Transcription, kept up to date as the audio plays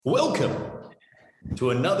Welcome to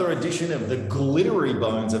another edition of the glittery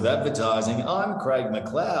bones of advertising. I'm Craig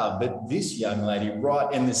McLeod, but this young lady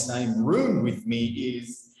right in the same room with me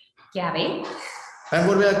is Gabby. And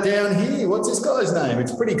what about down here? What's this guy's name?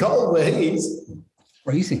 It's pretty cold where he is.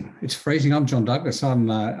 Freezing. It's freezing. I'm John Douglas.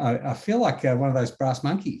 I feel like one of those brass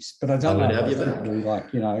monkeys, but I don't know. Have you back?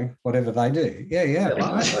 Like, whatever they do. Yeah.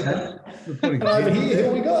 And over here,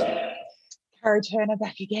 who we got? Caro Turner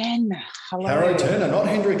back again. Hello. Caro Turner, not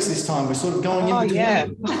Hendrix this time. We're sort of going in between. Yeah.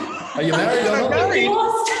 Are you married or not?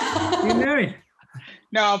 You're married?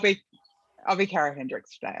 No, I'll be Caro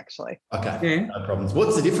Hendrix today, actually. Okay, yeah. No problems.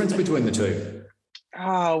 What's the difference between the two?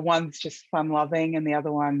 Oh, one's just fun-loving and the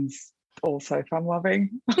other one's also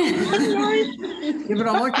fun-loving. Yeah, but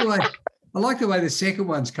I like the way the second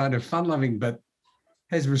one's kind of fun-loving, but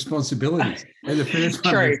has responsibilities. And the first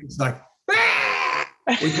one is like,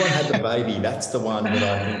 Which one had the baby? That's the one that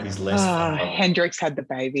I think is less fun. Hendrix had the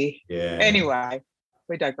baby. Yeah. Anyway,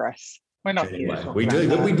 we digress. We're not here. We do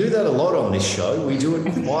that a lot on this show. We do it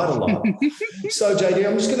quite a lot. So, JD,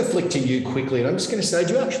 I'm just going to flick to you quickly, and I'm just going to say,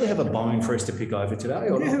 do you actually have a bone for us to pick over today?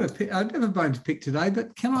 Or I don't have a bone to pick today,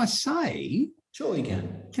 but can I say? Sure, you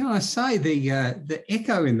can. Can I say the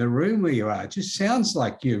echo in the room where you are just sounds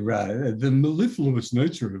like you're the mellifluous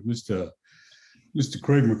nature of Mr.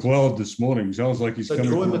 Craig McLeod this morning. Sounds like he's coming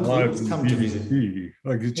Troy McClure live come to visit.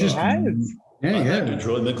 Like it's just To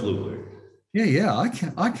Troy McClure. Yeah.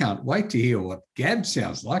 I can't wait to hear what Gab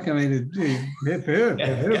sounds like. I mean, Gab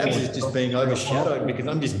is just being overshadowed because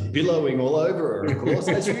I'm just billowing all over her, of course,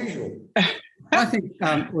 as usual. I think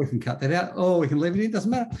we can cut that out, or we can leave it in.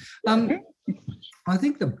 Doesn't matter. I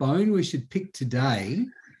think the bone we should pick today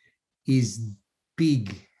is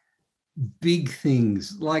big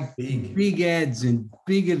things, like big ads and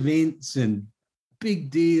big events and big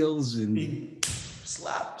deals and big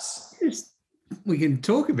slaps. We can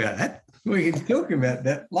talk about that. We can talk about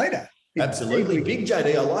that later. Absolutely. Big,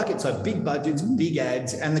 JD, I like it. So big budgets, big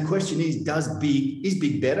ads. And the question is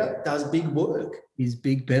big better? Does big work? Is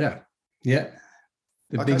big better? Yeah.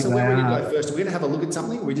 Okay, so where are we going to go first? We're going to have a look at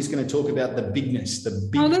something. We're just going to talk about the bigness, the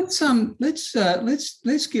big. Oh,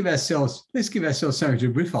 let's give ourselves something to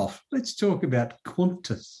riff off. Let's talk about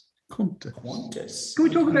Qantas. Qantas. Can we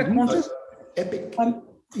talk about Qantas? Epic.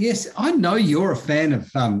 Yes, I know you're a fan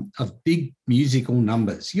of big musical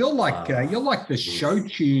numbers. You're like the show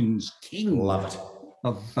tunes king. Love it.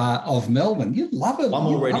 Of Melbourne. You love it. I'm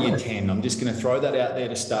already a 10. I'm just going to throw that out there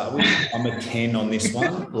to start with. I'm a 10 on this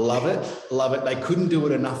one. Love it. They couldn't do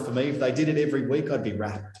it enough for me. If they did it every week, I'd be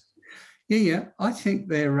wrapped. Yeah. I think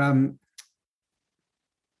they're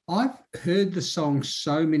I've heard the song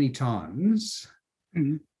so many times,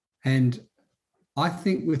 and I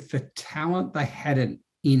think with the talent they had it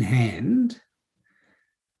in hand,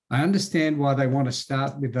 I understand why they want to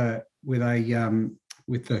start with the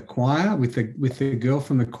choir, with the girl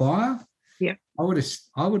from the choir. Yeah, I would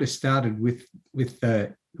have started with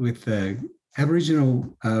the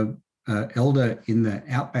Aboriginal elder in the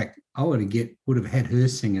outback. I would have had her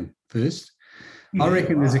singing first. Yeah. I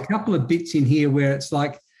reckon there's a couple of bits in here where it's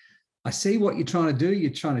like, I see what you're trying to do. You're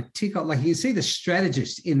trying to tick off, like you can see the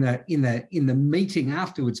strategist in the meeting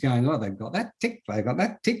afterwards going, oh, they've got that tick, they got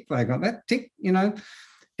that tick, they got that tick, and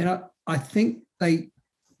I think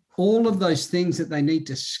all of those things that they need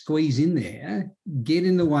to squeeze in there get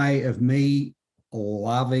in the way of me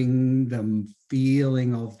loving the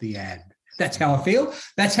feeling of the ad. That's how I feel.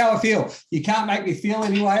 You can't make me feel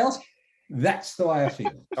any way else. That's the way I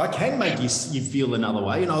feel. I can make you feel another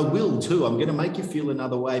way, and I will too. I'm going to make you feel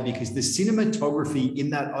another way because the cinematography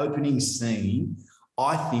in that opening scene,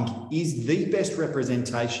 I think, is the best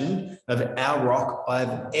representation of our rock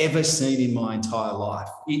I've ever seen in my entire life.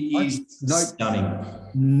 It is stunning.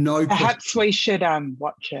 No, perhaps we should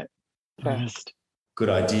watch it first. Good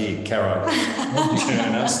idea, Caro.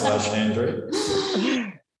 Turner/Andrew.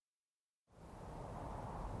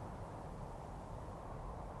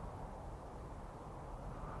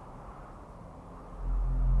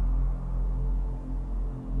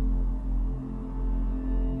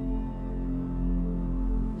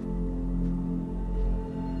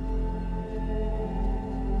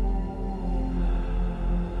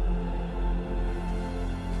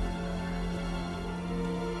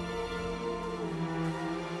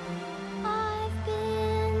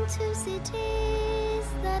 To cities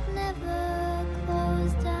that never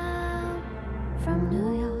close down, from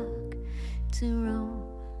New York to Rome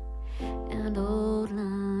and old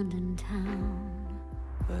London town.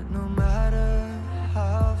 But no matter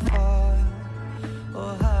how far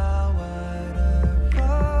or how wide I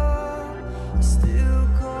roam, I still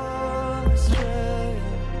come straight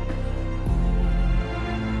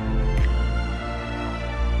home.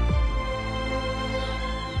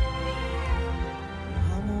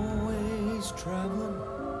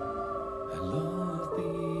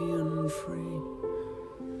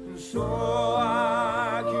 So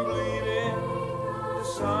I keep leaving the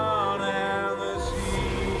sun and the sea.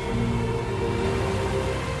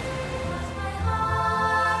 My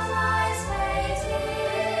heart lies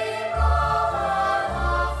waiting over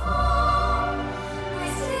the foam. I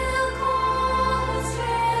still call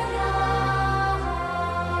Australia home.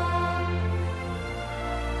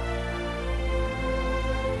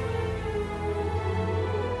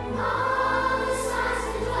 All the sons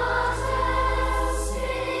and daughters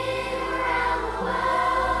sing around the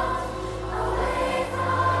world, away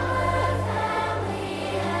from their family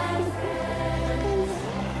and friends.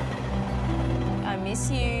 I miss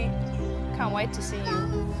you. Can't wait to see you.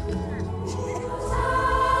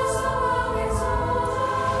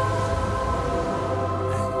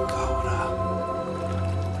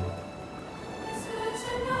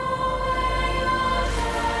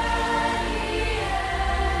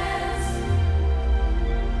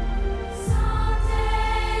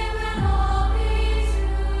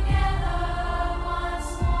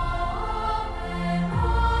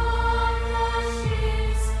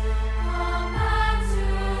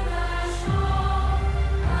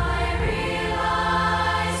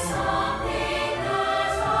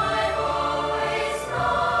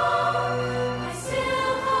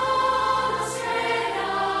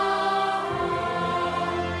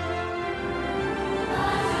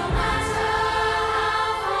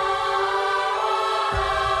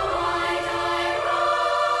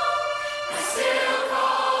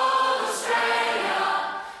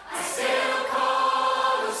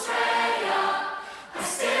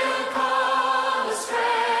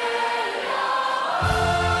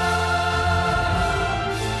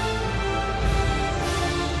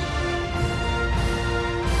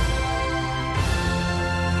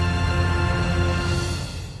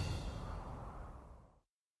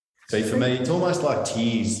 See, for me, it's almost like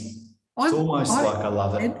tears. It's almost like I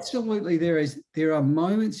love it. Absolutely, there are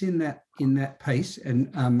moments in that piece, and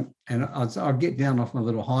I'll get down off my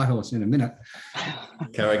little high horse in a minute.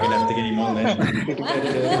 Carrie, gonna have to get him on then.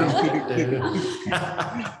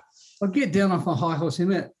 I'll get down off my high horse in a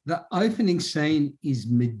minute. The opening scene is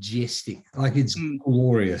majestic, like it's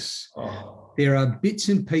glorious. Oh. There are bits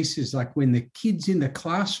and pieces, like when the kids in the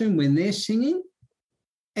classroom, when they're singing,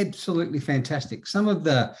 absolutely fantastic. Some of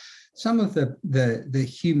the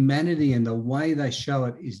humanity and the way they show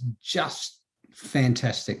it is just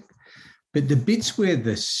fantastic. But the bits where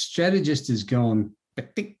the strategist has gone,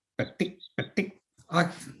 I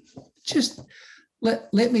just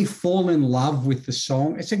let me fall in love with the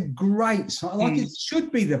song. It's a great song. Like it should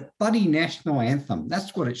be the bloody national anthem.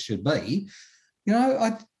 That's what it should be. You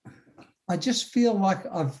know, I just feel like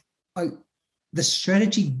the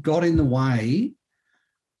strategy got in the way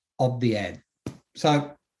of the ad.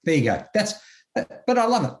 So there you go. But I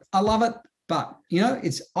love it. I love it. But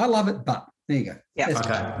I love it. But there you go. Yeah.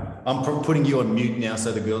 Okay. I'm putting you on mute now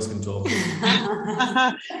so the girls can talk.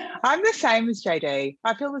 I'm the same as JD.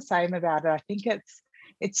 I feel the same about it. I think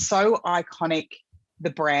it's so iconic,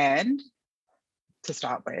 the brand to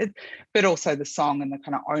start with, but also the song and the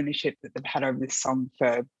kind of ownership that they've had over this song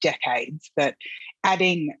for decades. But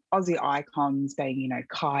adding Aussie icons being,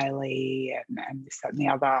 Kylie and this, that, and the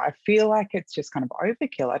other, I feel like it's just kind of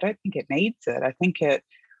overkill. I don't think it needs it. I think it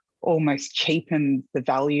almost cheapens the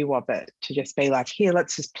value of it to just be like, here,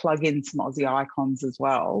 let's just plug in some Aussie icons as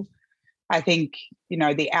well. I think,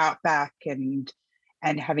 the Outback and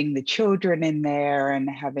having the children in there and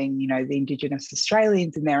having, the Indigenous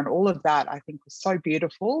Australians in there and all of that, I think was so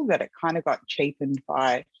beautiful that it kind of got cheapened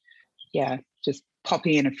by, just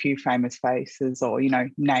popping in a few famous faces or,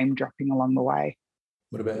 name dropping along the way.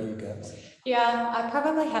 What about you guys? Yeah, I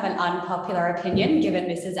probably have an unpopular opinion given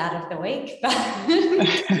this is ad of the week. But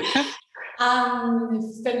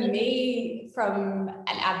for me, from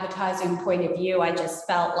an advertising point of view, I just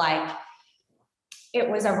felt like it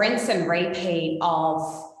was a rinse and repeat of,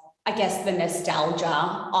 I guess, the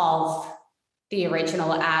nostalgia of the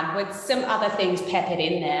original ad with some other things peppered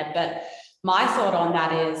in there. But my thought on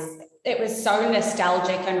that is it was so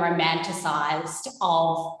nostalgic and romanticized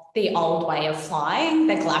of the old way of flying,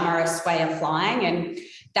 the glamorous way of flying, and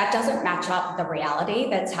that doesn't match up the reality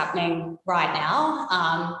that's happening right now.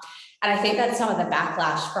 And I think that's some of the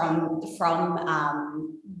backlash from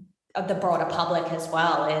the broader public as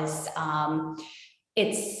well is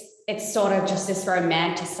it's sort of just this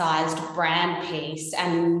romanticized brand piece,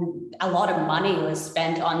 and a lot of money was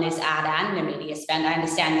spent on this ad and the media spend. I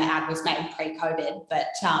understand the ad was made pre-COVID, but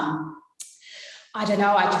I don't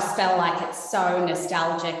know, I just felt like it's so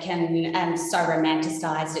nostalgic and so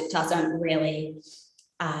romanticized. It doesn't really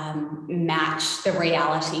match the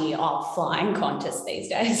reality of flying contests these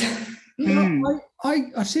days.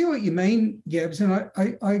 I see what you mean, Gabs, and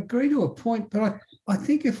I agree to a point, but I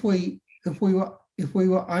think if we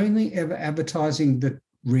were only ever advertising the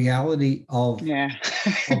reality of Yeah,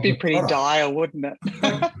 it'd be the pretty product. dire, wouldn't it?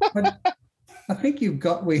 but I think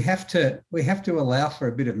we have to allow for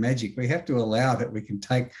a bit of magic. We have to allow that we can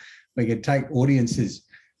take audiences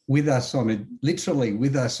with us literally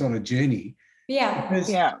with us on a journey. Yeah. Because,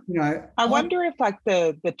 Yeah. you know, I wonder if like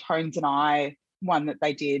the Tones and I one that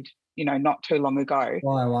they did, you know, not too long ago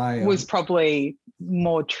fly away was probably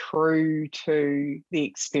more true to the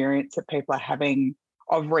experience that people are having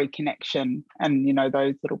of reconnection and, you know,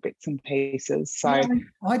 those little bits and pieces. So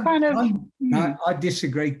I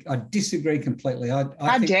disagree. I disagree completely. how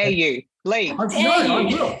think dare that- you leave? I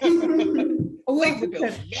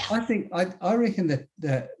reckon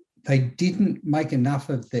that they didn't make enough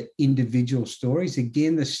of the individual stories.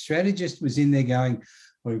 Again, the strategist was in there going,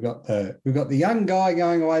 we've got the young guy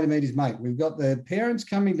going away to meet his mate. We've got the parents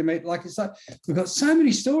coming to meet. Like, it's like we've got so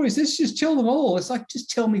many stories. Let's just tell them all. It's like,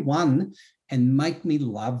 just tell me one and make me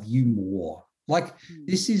love you more. Like,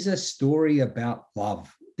 this is a story about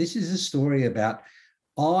love. This is a story about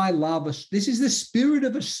I love us. This is the spirit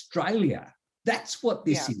of Australia. That's what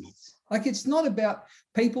this is. Like, it's not about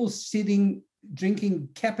people sitting drinking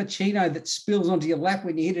cappuccino that spills onto your lap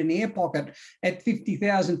when you hit an air pocket at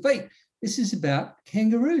 50,000 feet. This is about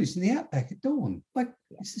kangaroos in the outback at dawn. Like,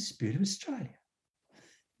 it's the spirit of Australia.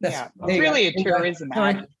 It's really a tourism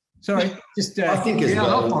ad. Sorry, just I think as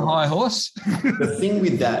well, off my high horse. The thing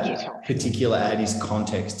with that particular ad is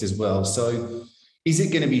context as well. So is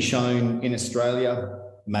it going to be shown in Australia?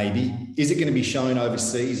 Maybe. Is it going to be shown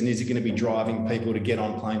overseas, and is it going to be driving people to get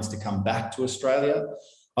on planes to come back to Australia?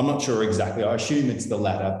 I'm not sure exactly. I assume it's the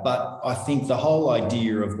latter, but I think the whole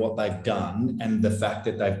idea of what they've done and the fact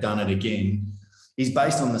that they've done it again is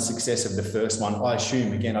based on the success of the first one. I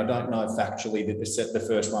assume, again, I don't know factually that the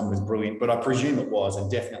first one was brilliant, but I presume it was,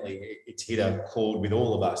 and definitely it's hit a chord with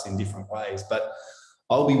all of us in different ways. But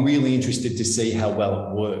I'll be really interested to see how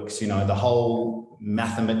well it works. You know, the whole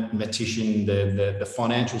mathematician, the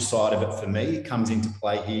financial side of it for me comes into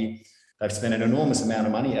play here. They've spent an enormous amount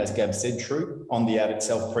of money, as Gab said, true, on the ad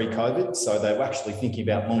itself pre-COVID. So they were actually thinking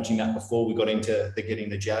about launching that before we got into getting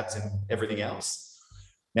the jabs and everything else.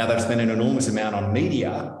 Now they've spent an enormous amount on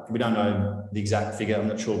media. We don't know the exact figure. I'm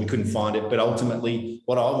not sure. We couldn't find it. But ultimately,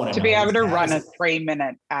 what I want to be able to run a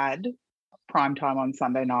 3-minute ad prime time on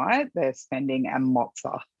Sunday night, they're spending a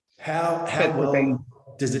mozza. How well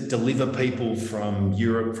does it deliver people from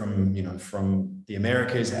Europe, from the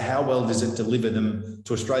Americas? How well does it deliver them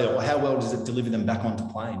to Australia, or how well does it deliver them back onto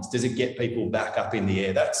planes? Does it get people back up in the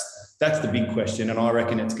air? That's the big question, and I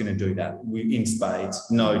reckon it's going to do that in spades,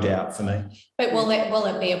 no doubt for me. But will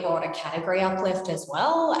it be a broader category uplift as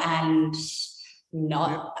well? And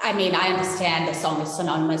not, I mean, I understand the song is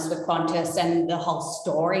synonymous with Qantas and the whole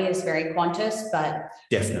story is very Qantas, but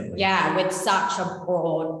definitely, yeah, with such a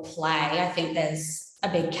broad play, I think there's a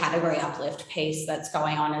big category uplift piece that's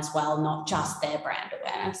going on as well, not just their brand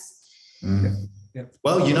awareness. Yep.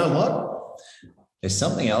 Well, you know what? There's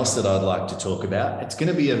something else that I'd like to talk about. It's going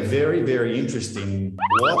to be a very, very interesting,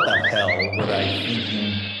 what the hell were they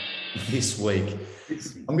thinking this week?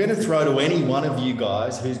 I'm going to throw to any one of you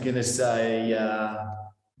guys who's going to say,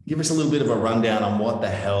 give us a little bit of a rundown on what the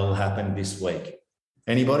hell happened this week.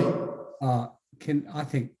 Anybody? I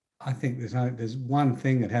think there's one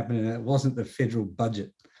thing that happened, and it wasn't the federal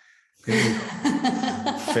budget.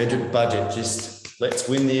 Federal budget, just let's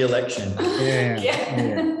win the election.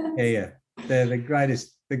 Yeah.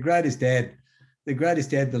 The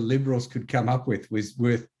greatest ad the Liberals could come up with was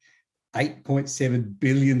worth $8.7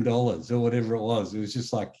 billion or whatever it was. It was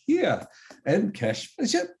just like, here, and cash.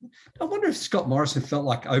 I wonder if Scott Morrison felt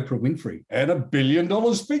like Oprah Winfrey. And $1 billion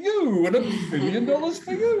for you, and $1 billion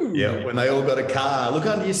for you. Yeah, when they all got a car. Look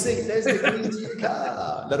under your seat, there's the keys to your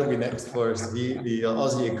car. That'll be next for us, the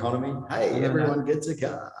Aussie economy. Hey, everyone gets a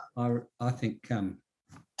car. I think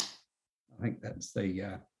that's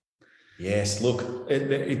the... Yes, look,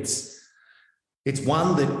 it's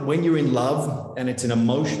one that when you're in love and it's an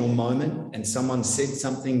emotional moment and someone said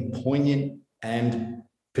something poignant and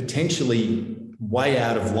potentially way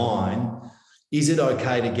out of line, is it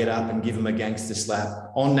okay to get up and give them a gangster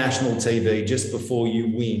slap on national TV just before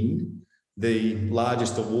you win the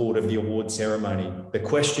largest award of the award ceremony? The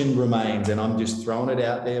question remains, and I'm just throwing it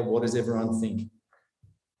out there, what does everyone think?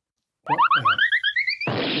 What were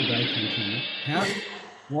they thinking?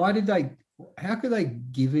 How could they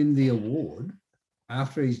give him the award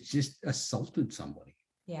after he's just assaulted somebody?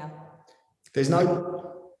 Yeah. There's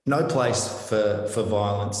no place for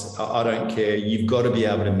violence. I don't care. You've got to be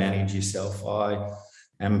able to manage yourself.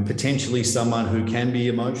 and potentially someone who can be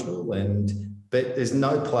emotional, but there's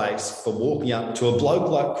no place for walking up to a bloke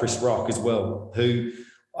like Chris Rock as well, who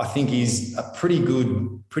I think is a pretty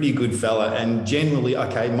good fella, and generally,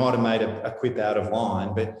 okay, might have made a quip out of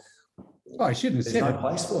line, but I shouldn't have there's said no it.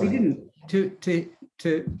 place for He him. didn't.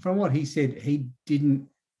 From what he said, he didn't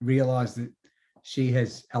realise that she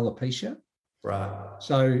has alopecia. Right.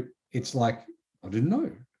 So it's like, I didn't know.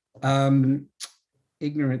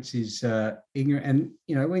 Ignorance is ignorant, and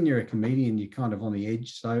when you're a comedian, you're kind of on the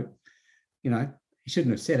edge. So he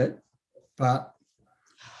shouldn't have said it. But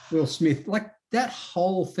Will Smith, like that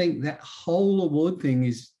whole thing, that whole award thing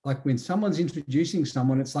is like when someone's introducing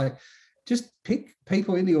someone, it's like just pick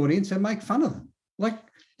people in the audience and make fun of them. Like,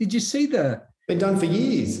 did you see Been done for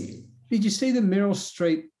years. Did you see the Meryl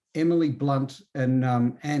Streep, Emily Blunt, and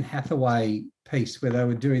Anne Hathaway piece where they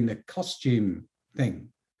were doing the costume thing?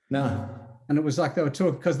 No. And it was like they were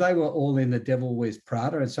talking because they were all in The Devil Wears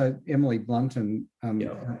Prada. And so Emily Blunt and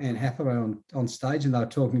Anne Hathaway on stage, and they were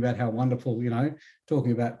talking about how wonderful,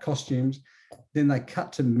 talking about costumes. Then they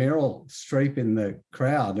cut to Meryl Streep in the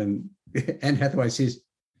crowd, and Anne Hathaway says,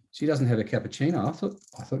 she doesn't have a cappuccino.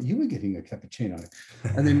 I thought you were getting a cappuccino.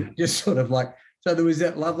 And then just sort of like, so there was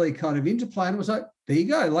that lovely kind of interplay, and it was like, there you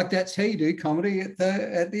go. Like that's how you do comedy at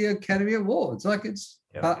the Academy Awards. Like it's,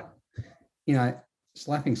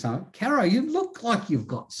 slapping someone. Caro, you look like you've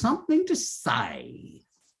got something to say.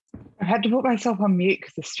 I had to put myself on mute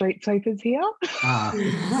because the street sweeper's here.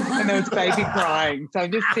 And there was baby crying. So I'm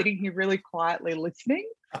just sitting here really quietly listening.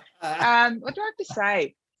 What do I have to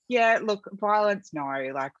say? Yeah, look, violence, no.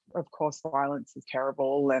 Like, of course, violence is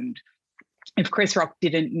terrible. And if Chris Rock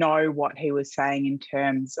didn't know what he was saying in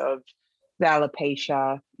terms of the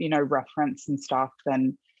alopecia, reference and stuff,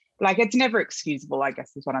 then like it's never excusable, I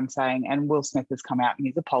guess is what I'm saying. And Will Smith has come out and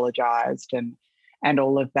he's apologised and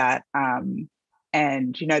all of that.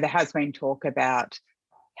 And, there has been talk about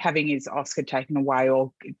having his Oscar taken away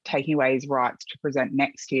or taking away his rights to present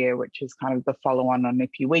next year, which is kind of the follow-on on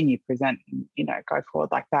if you win, you present, go forward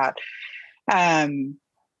like that. A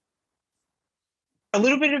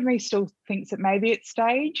little bit of me still thinks that maybe it's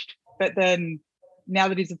staged, but then now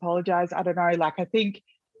that he's apologised, I don't know. Like I think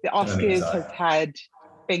the Oscars has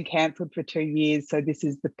been cancelled for 2 years, so this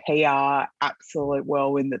is the PR absolute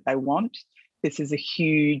whirlwind that they want. This is a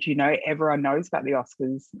huge, everyone knows about the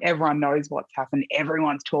Oscars. Everyone knows what's happened.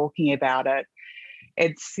 Everyone's talking about it.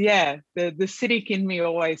 It's, the cynic in me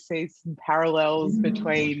always sees some parallels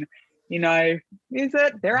between, they're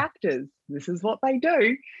actors. This is what they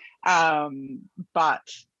do. But,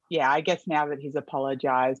 I guess now that he's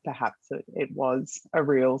apologised, perhaps it was a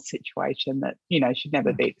real situation that, should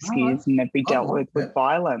never be excused and never be dealt with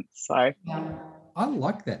violence. So I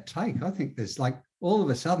like that take. I think there's like all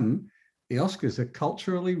of a sudden, the Oscars are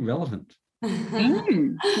culturally relevant.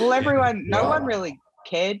 Well, no one really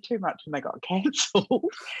cared too much when they got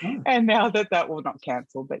cancelled. And now that well, not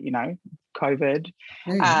cancelled, but, COVID.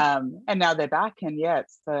 And now they're back and,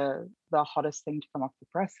 it's the hottest thing to come off the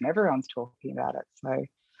press and everyone's talking about it. So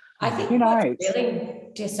I think what's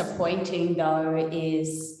really disappointing, though,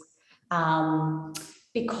 is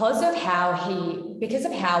because of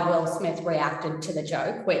how Will Smith reacted to the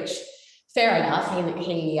joke, which fair enough,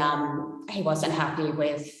 he wasn't happy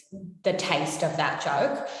with the taste of that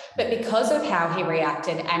joke, but because of how he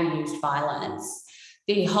reacted and used violence,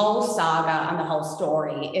 the whole saga and the whole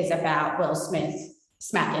story is about Will Smith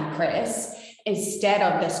smacking Chris, instead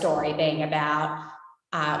of the story being about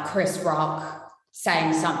Chris Rock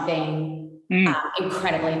saying something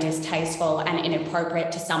incredibly distasteful and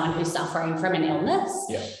inappropriate to someone who's suffering from an illness.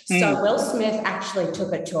 So Will Smith actually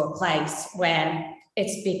took it to a place where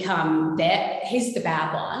it's become that he's the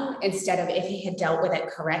bad one, instead of if he had dealt with it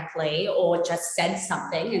correctly or just said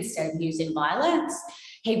something instead of using violence,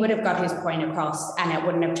 he would have got his point across and it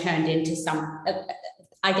wouldn't have turned into some,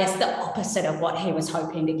 I guess, the opposite of what he was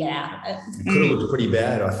hoping to get out of it. It could have looked pretty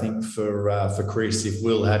bad, I think, for Chris if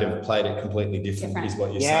Will had have played it completely different, is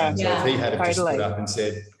what you're saying. So if he had have just stood up and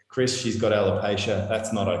said, Chris, she's got alopecia,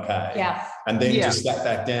 that's not okay. And then just sat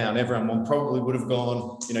back down, everyone probably would have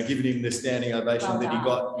gone, given him the standing ovation that he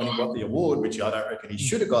got when he got the award, which I don't reckon he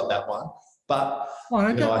should have got that one. But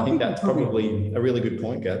I think that's probably a really good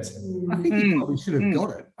point, Gabs. I think he probably should have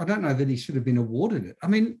got it. I don't know that he should have been awarded it. I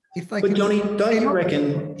mean, if they But Johnny, don't you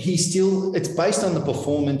reckon it's based on the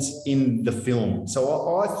performance in the film.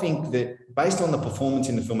 So I think that based on the performance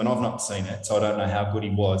in the film, and I've not seen it, so I don't know how good he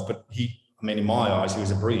was, but in my eyes, he was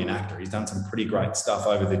a brilliant actor. He's done some pretty great stuff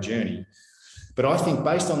over the journey. But I think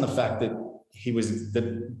based on the fact that he was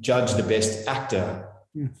judged the best actor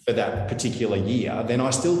for that particular year, then I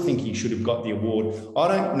still think he should have got the award. I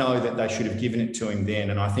don't know that they should have given it to him then.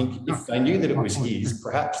 And I think if they knew that it was his,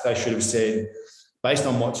 perhaps they should have said, based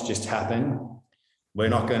on what's just happened, we're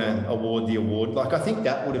not going to award the award. Like, I think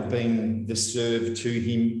that would have been the serve to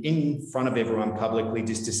him in front of everyone publicly,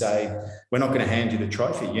 just to say, we're not going to hand you the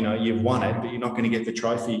trophy. You know, you've won it, but you're not going to get the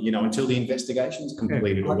trophy, you know, until the investigation's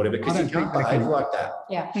completed or whatever, because you can't behave like that.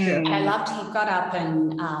 Yeah. And I loved he got up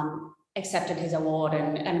and accepted his award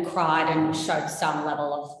and cried and showed some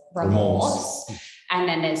level of remorse. And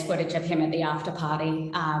then there's footage of him at the after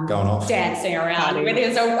party Going off. dancing around with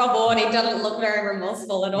his award. He doesn't look very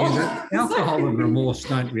remorseful at all. Alcohol and remorse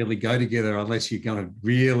don't really go together unless you're going to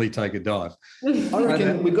really take a dive. I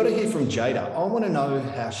reckon we've got to hear from Jada. I want to know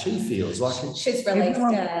how she feels. Like, She's released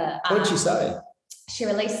what did she say? She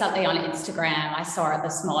released something on Instagram. I saw it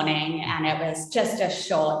this morning, and it was just a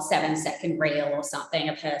short 7-second reel or something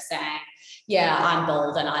of her saying, yeah, I'm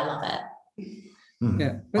bald and I love it.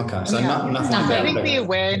 Yeah. Okay, so nothing. I think the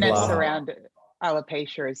awareness Blah. around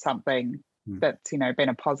alopecia is something that's, you know, been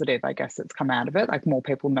a positive. I guess it's come out of it. Like, more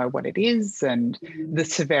people know what it is and the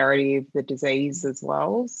severity of the disease as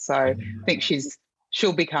well. So I think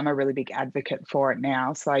she'll become a really big advocate for it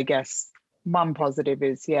now. So I guess one positive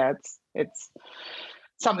is, it's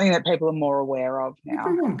something that people are more aware of now.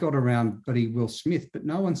 Everyone got around Buddy Will Smith, but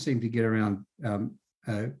no one seemed to get around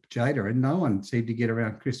Jada, and no one seemed to get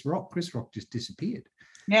around Chris Rock. Chris Rock just disappeared.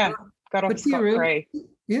 Yeah, got off scot-free.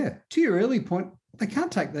 Yeah, to your early point, they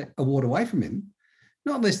can't take the award away from him,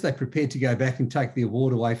 not unless they're prepared to go back and take the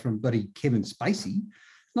award away from buddy Kevin Spacey,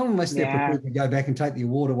 not unless they're prepared to go back and take the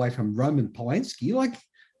award away from Roman Polanski. Like,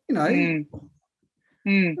 you know,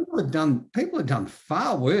 people have done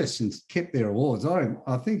far worse and kept their awards. I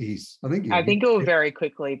think it will very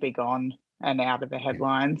quickly be gone and out of the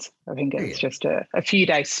headlines. I think it's just a few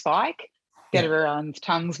day spike, get everyone's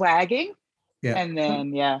tongues wagging, and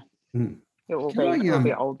then it will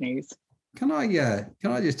be old news. Can I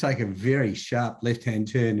just take a very sharp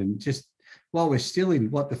left-hand turn and just, while we're still in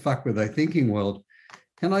what the fuck were they thinking world,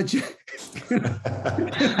 can I just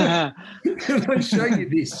can I show you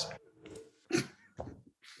this?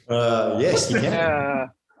 Yes, you can.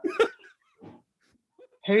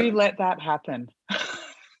 Who let that happen?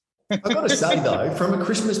 I've got to say, though, from a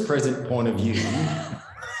Christmas present point of view,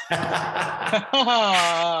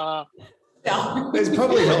 there's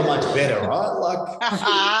probably not much better, right? Like,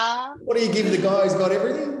 what do you give the guy who's got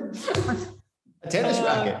everything? A tennis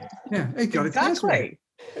racket. Yeah, he got a tennis racket.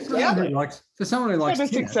 For someone who likes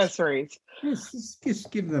tennis accessories, just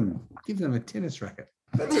give them a tennis racket.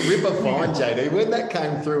 That's a ripper find, JD. When that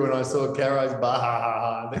came through and I saw Caro's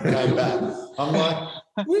that came back, I'm like,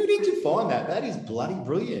 where did you find that? That is bloody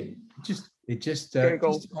brilliant. Just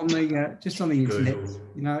on the internet,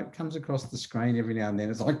 you know, it comes across the screen every now and then.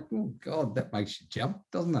 It's like, oh God, that makes you jump,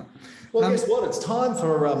 doesn't it? Well, guess what? It's time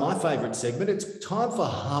for my favourite segment. It's time for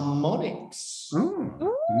harmonics.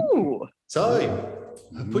 Ooh. So,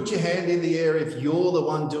 put your hand in the air if you're the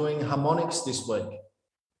one doing harmonics this week.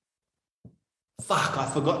 Fuck, I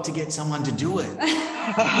forgot to get someone to do it.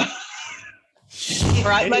 Shit.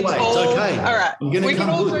 Right, anyway, let's all. It's okay. All right, we can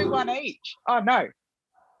all good. do one each. Oh no.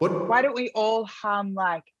 What? Why don't we all hum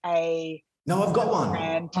like a? No, I've got one.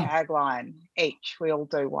 Brand tagline each. We all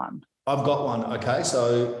do one. I've got one. Okay,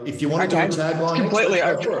 so if you want to do a tagline, completely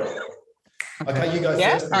over it. Okay, you go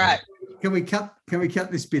first. All right. Can we cut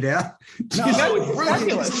this bit out? No, it's brilliant.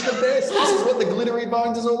 This is the best. This is what the glittery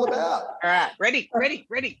bones is all about. All right, ready.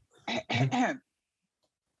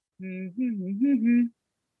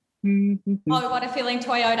 Oh, what a feeling,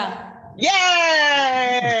 Toyota. Yay!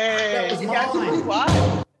 That was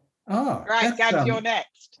mine. Oh, right, Gab, you're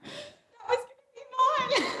next. That was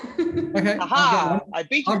going to be mine. Okay. Aha! I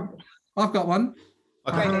beat you. I've got one.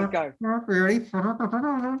 Okay, go. Ready?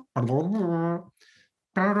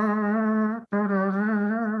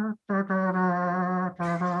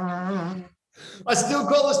 I still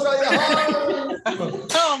call Australia home.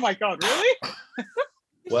 Oh my God, really?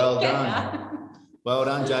 Well done. Well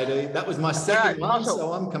done, JD. That was my second one,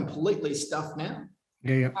 so I'm completely stuffed now.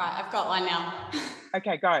 Yeah. All right, I've got one now.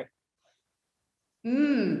 Okay, go.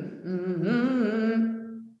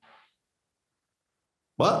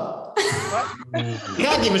 What? You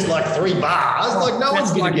can't give us like 3 bars. Like, no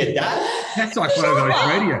one's going to get that. That's like one of those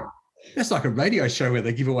radio. That's like a radio show where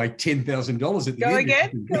they give away $10,000 at the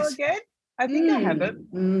end. Go again. I think I have it.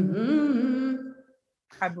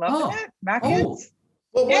 I'm loving it. Marcus.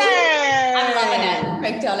 Well, I'm loving it.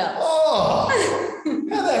 McDonald's. Oh,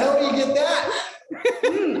 how the hell do you get that?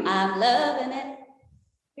 I'm loving it.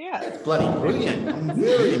 Yeah. Bloody brilliant. I'm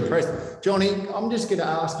very impressed. Johnny, I'm just going to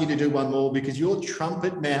ask you to do one more because your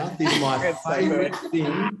trumpet mouth is my It's so favourite good.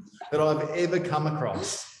 thing that I've ever come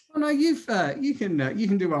across. Oh, no, you can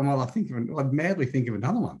do one while I'd madly think of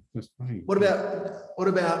another one. Just wait. What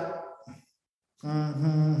about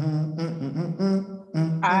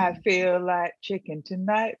I feel like chicken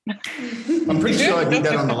tonight. I'm pretty sure I did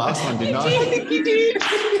that on the last one, didn't I? I think you did.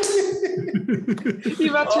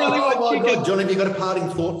 You must really want my chicken. God, John, have you got a parting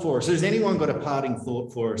thought for us? Has anyone got a parting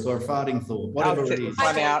thought for us or a farting thought? Whatever I'll it sit is.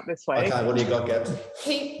 one out this week. Okay, what do you got, Gabs?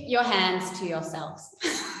 Keep your hands to yourselves.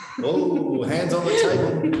 Oh, hands on the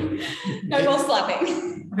table. No more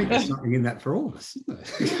slapping. I think there's something in that for all of us,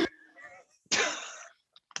 isn't there?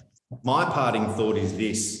 My parting thought is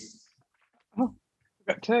this.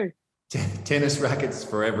 Got two. Tennis rackets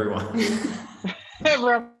for everyone.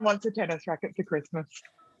 Everyone wants a tennis racket for Christmas.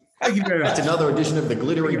 Thank you very much. That's another edition of the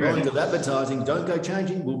Glittery Bones of Advertising. Don't go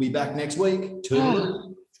changing. We'll be back next week.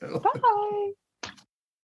 Toodaloo. Bye.